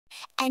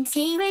and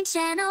T in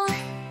channel.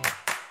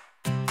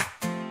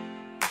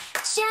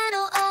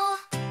 Channel O.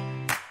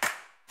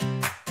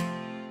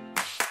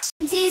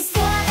 T's for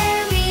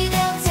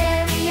Airedale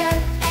Terrier.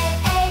 A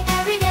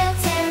Airedale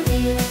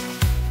Terrier.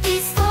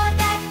 B's for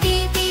bat,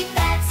 B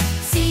bats.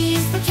 C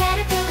is for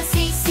caterpillar, C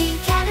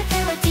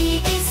caterpillar.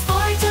 D is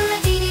for dodo,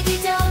 D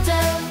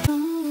dodo.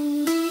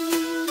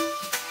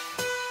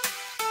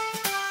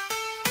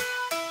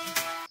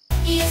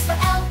 E is for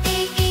L,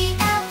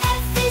 L.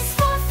 F is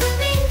for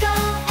flamingo,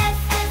 F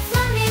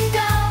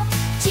flamingo.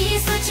 G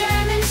is for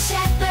German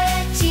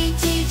Shepherd, G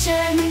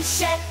German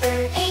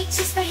Shepherd. H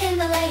is for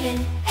Himalayan,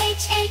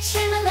 H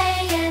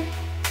Himalayan.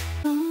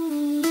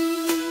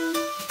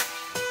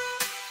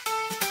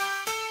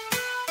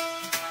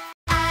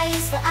 I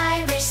is for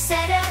Irish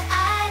Setter,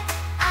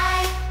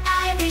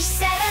 Irish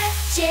Setter.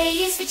 J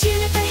is for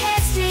Juniper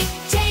Hairstreak,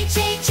 J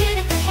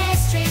Juniper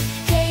Hairstreak.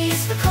 K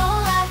is for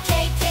Koala,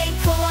 K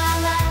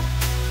Koala.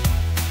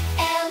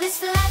 L is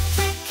for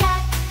Leopard,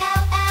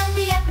 L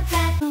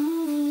Leopard.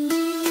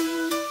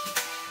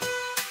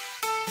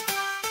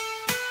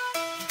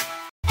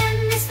 M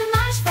is for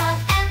Marsh Frog,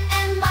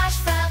 M Marsh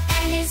Frog.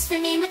 N is for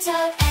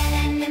Nematode,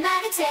 N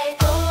Nematode.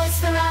 O is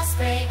for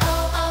Osprey, O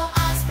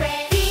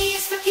Osprey. P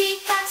is for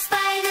Peacock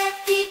Spider,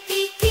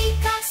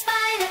 Peacock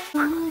Spider.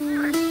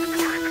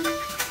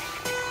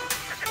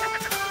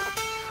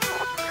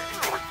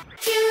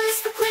 Q is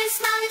for Quince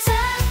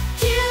Monitor,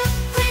 Q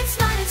Quince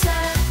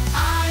Monitor.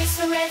 R is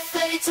for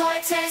Red-footed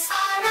Tortoise,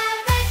 R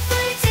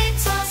Red-footed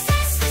Tortoise.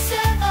 S for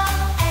Servo,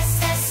 S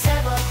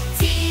Servo.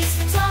 T is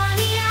for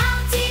Tawny Owl,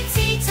 T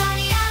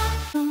Tawny Owl.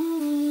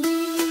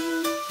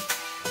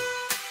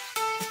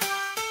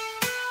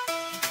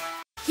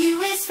 U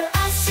is for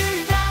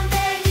Surrey Brown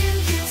Bear, U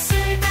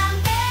Surrey Brown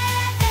Bear.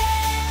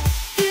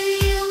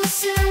 U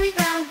Surrey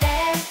Brown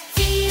Bear. V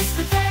is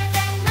for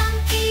Vervet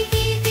Monkey, V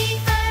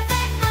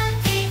Vervet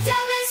Monkey.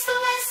 W is for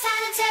West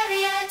Highland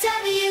Terrier,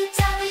 W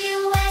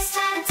West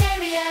Highland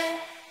Terrier.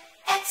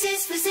 X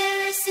is for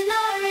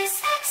Xerosinoris,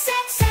 X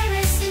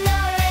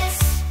Xerosinoris.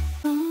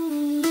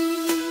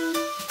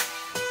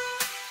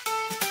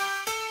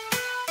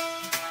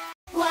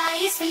 Y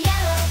is for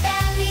Yellow